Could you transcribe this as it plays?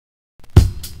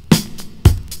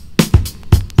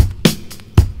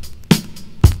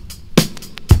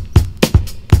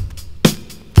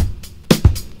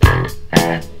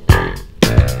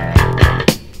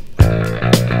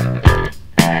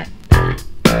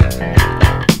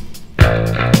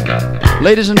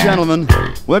Ladies and gentlemen,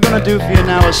 we're gonna do for you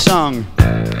now a song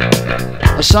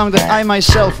that I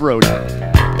myself wrote.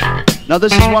 Now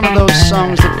this is one of those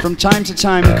songs that from time to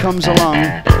time comes along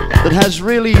that has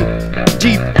really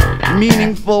deep,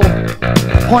 meaningful,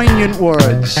 poignant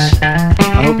words.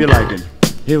 I hope you like it.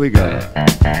 Here we go.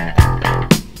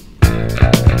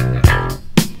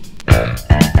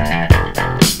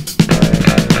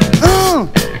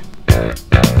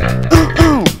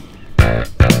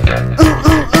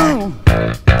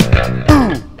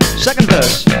 Second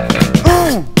verse.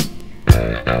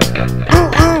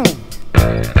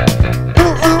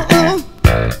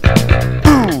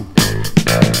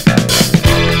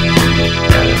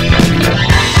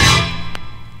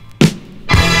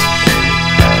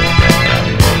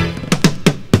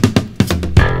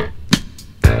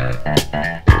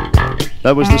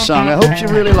 That was the song. I hope you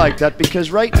really like that, because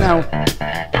right now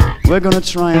we're going to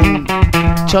try and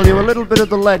tell you a little bit of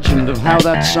the legend of how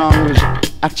that song was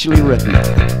actually written.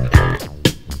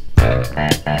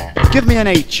 Give me an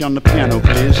H on the piano,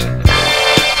 please.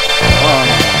 Oh,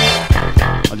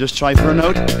 I'll just try for a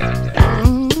note.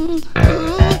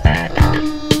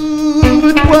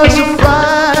 It was a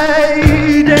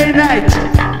Friday night,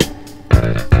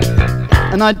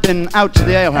 and I'd been out to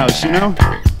the alehouse, you know,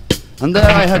 and there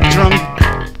I had drunk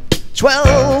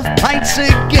 12 pints of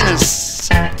Guinness.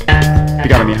 You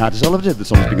got me hot as all of it, the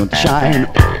sun's begun to shine.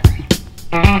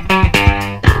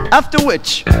 After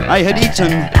which I had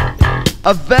eaten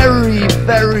a very,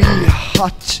 very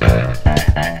hot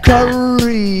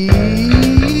curry.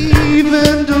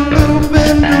 Vindaloo,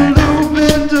 Vindaloo,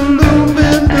 Vindaloo,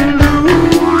 Vindaloo.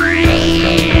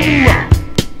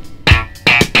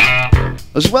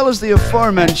 As well as the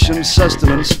aforementioned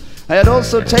sustenance, I had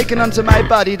also taken unto my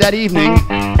body that evening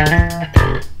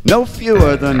no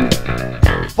fewer than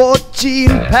 14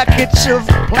 packets of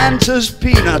Planters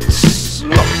peanuts.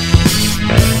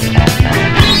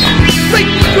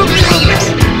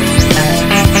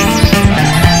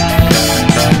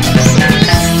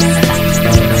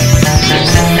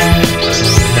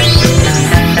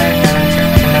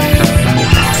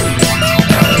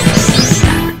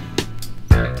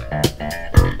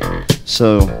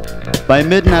 So, by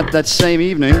midnight that same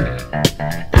evening,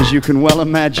 as you can well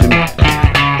imagine,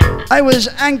 I was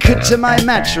anchored to my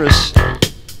mattress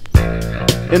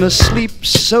in a sleep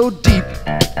so deep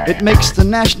it makes the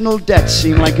national debt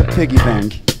seem like a piggy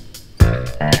bank.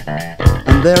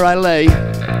 And there I lay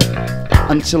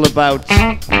until about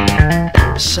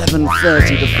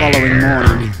 7:30 the following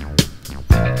morning,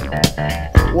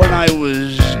 when I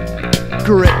was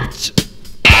gripped.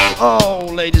 Oh,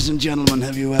 ladies and gentlemen,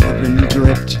 have you ever been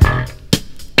gripped?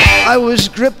 I was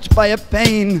gripped by a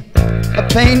pain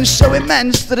so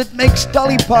immense that it makes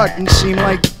Dolly Parton seem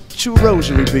like 2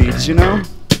 rosary beads, you know?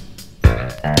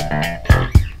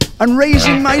 And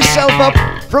raising myself up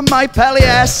from my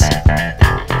palliasse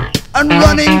and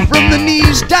running from the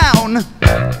knees down,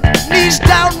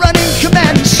 running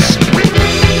commence.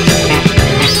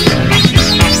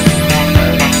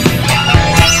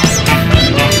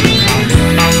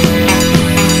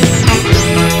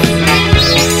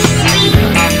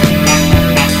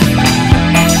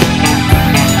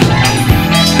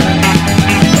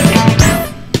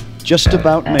 Just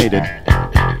about made it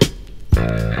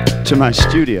to my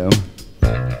studio.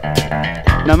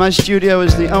 Now my studio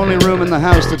is the only room in the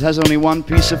house that has only one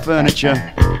piece of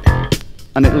furniture,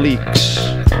 and it leaks.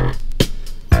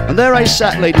 And there I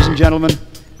sat, ladies and gentlemen,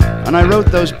 and I wrote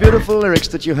those beautiful lyrics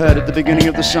that you heard at the beginning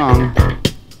of the song.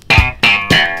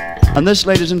 And this,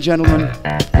 ladies and gentlemen,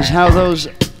 is how those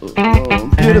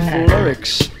beautiful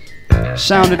lyrics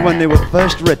sounded when they were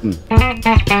first written.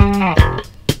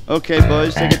 Okay,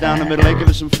 boys, take it down the middle, give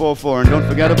us some 4/4, and don't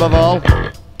forget above all,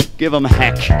 give them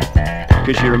heck,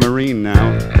 because you're a Marine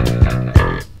now.